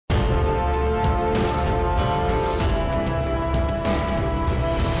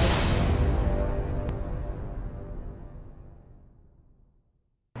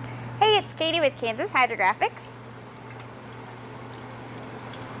it's Katie with Kansas Hydrographics,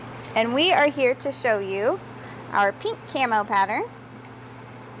 and we are here to show you our pink camo pattern.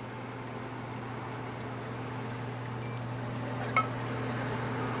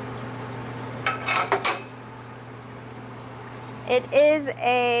 It is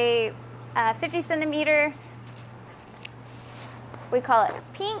a 50 centimeter, we call it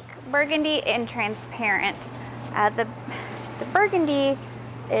pink, burgundy, and transparent. The burgundy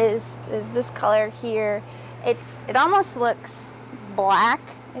is this color here. It almost looks black.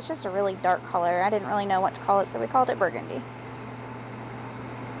 It's just a really dark color. I didn't really know what to call it, so we called it burgundy.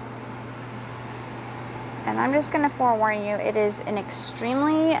 And I'm just going to forewarn you, it is an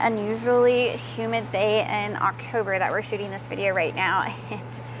extremely unusually humid day in October that we're shooting this video right now,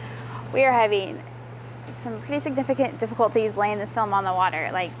 and we are having some pretty significant difficulties laying this film on the water,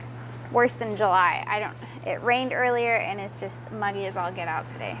 like worse than July. It rained earlier and it's just muggy as all get out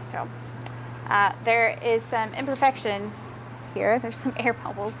today. So there is some imperfections here. There's some air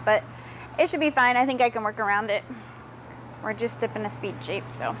bubbles, but it should be fine. I think I can work around it. We're just dipping a speed shape,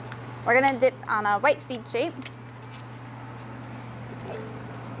 so we're gonna dip on a white speed shape.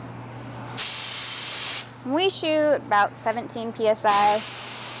 We shoot about 17 PSI.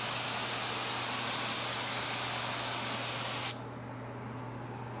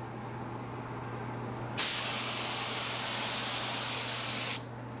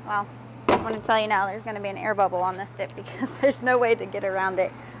 Well, I'm going to tell you now, there's going to be an air bubble on this dip because there's no way to get around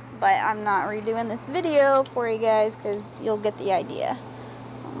it. But I'm not redoing this video for you guys because you'll get the idea.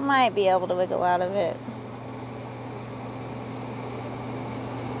 Might be able to wiggle out of it.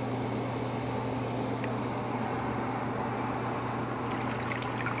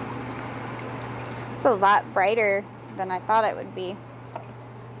 It's a lot brighter than I thought it would be.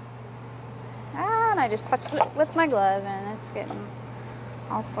 And I just touched it with my glove and it's getting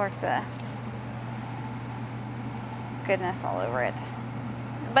all sorts of goodness all over it.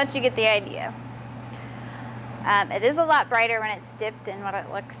 But you get the idea. It is a lot brighter when it's dipped than what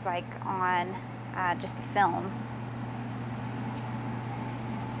it looks like on just the film.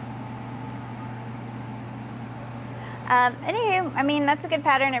 Anywho, I mean, that's a good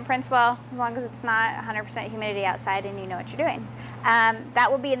pattern. It prints well as long as it's not 100% humidity outside and you know what you're doing. That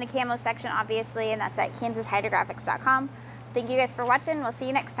will be in the camo section, obviously, and that's at KansasHydrographics.com. Thank you guys for watching. We'll see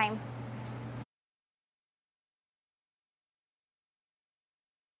you next time.